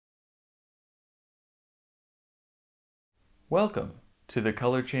Welcome to the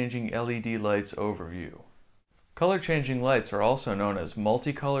color changing LED lights overview. Color changing lights are also known as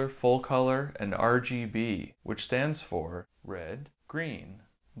multicolor, full color, and RGB, which stands for red, green,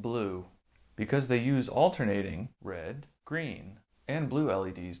 blue, because they use alternating red, green, and blue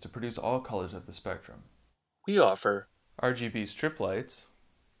LEDs to produce all colors of the spectrum. We offer RGB strip lights,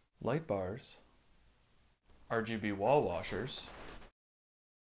 light bars, RGB wall washers,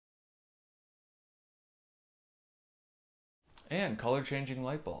 and color-changing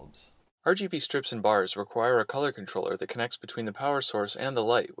light bulbs. RGB strips and bars require a color controller that connects between the power source and the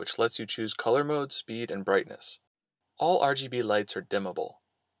light, which lets you choose color mode, speed, and brightness. All RGB lights are dimmable.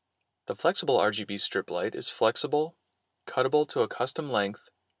 The flexible RGB strip light is flexible, cuttable to a custom length,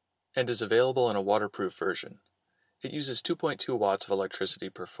 and is available in a waterproof version. It uses 2.2 watts of electricity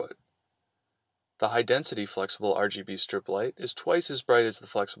per foot. The high-density flexible RGB strip light is twice as bright as the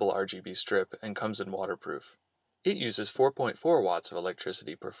flexible RGB strip and comes in waterproof. It uses 4.4 watts of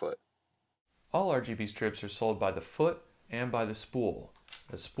electricity per foot. All RGB strips are sold by the foot and by the spool.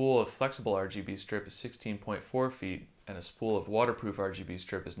 A spool of flexible RGB strip is 16.4 feet, and a spool of waterproof RGB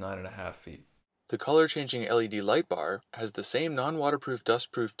strip is 9.5 feet. The color-changing LED light bar has the same non-waterproof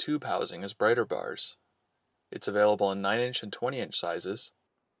dust-proof tube housing as brighter bars. It's available in 9-inch and 20-inch sizes.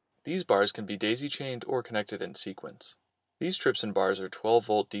 These bars can be daisy-chained or connected in sequence. These strips and bars are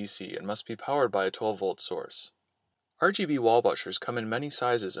 12-volt DC and must be powered by a 12-volt source. RGB wall washers come in many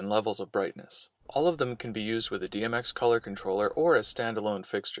sizes and levels of brightness. All of them can be used with a DMX color controller or as standalone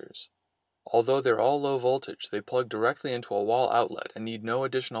fixtures. Although they're all low voltage, they plug directly into a wall outlet and need no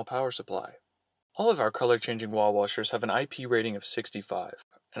additional power supply. All of our color-changing wall washers have an IP rating of 65.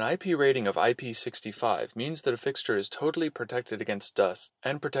 An IP rating of IP65 means that a fixture is totally protected against dust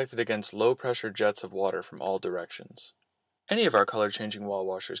and protected against low-pressure jets of water from all directions. Any of our color-changing wall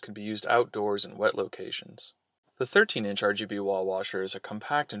washers can be used outdoors in wet locations. The 13-inch RGB wall washer is a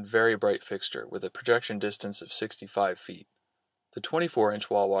compact and very bright fixture with a projection distance of 65 feet. The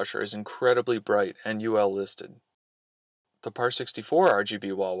 24-inch wall washer is incredibly bright and UL listed. The Par 64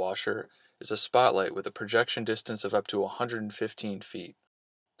 RGB wall washer is a spotlight with a projection distance of up to 115 feet.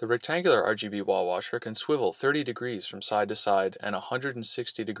 The rectangular RGB wall washer can swivel 30 degrees from side to side and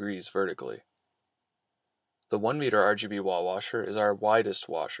 160 degrees vertically. The 1-meter RGB wall washer is our widest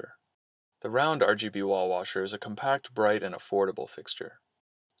washer. The round RGB wall washer is a compact, bright, and affordable fixture.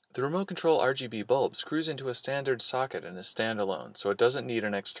 The remote control RGB bulb screws into a standard socket and is standalone, so it doesn't need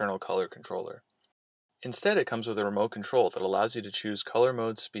an external color controller. Instead, it comes with a remote control that allows you to choose color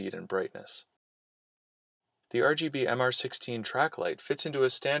mode, speed, and brightness. The RGB MR16 track light fits into a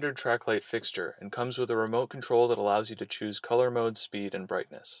standard track light fixture and comes with a remote control that allows you to choose color mode, speed, and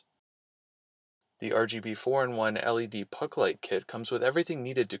brightness. The RGB 4-in-1 LED puck light kit comes with everything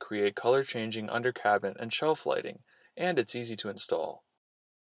needed to create color-changing under-cabinet and shelf lighting, and it's easy to install.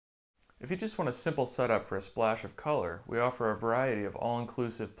 If you just want a simple setup for a splash of color, we offer a variety of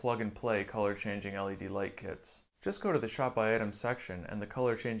all-inclusive plug-and-play color-changing LED light kits. Just go to the Shop by Item section and the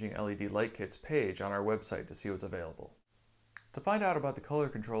color-changing LED light kits page on our website to see what's available. To find out about the color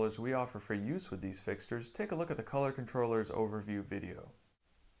controllers we offer for use with these fixtures, take a look at the color controllers overview video.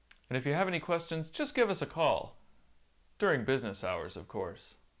 And if you have any questions, just give us a call. During business hours, of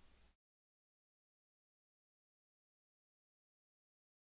course.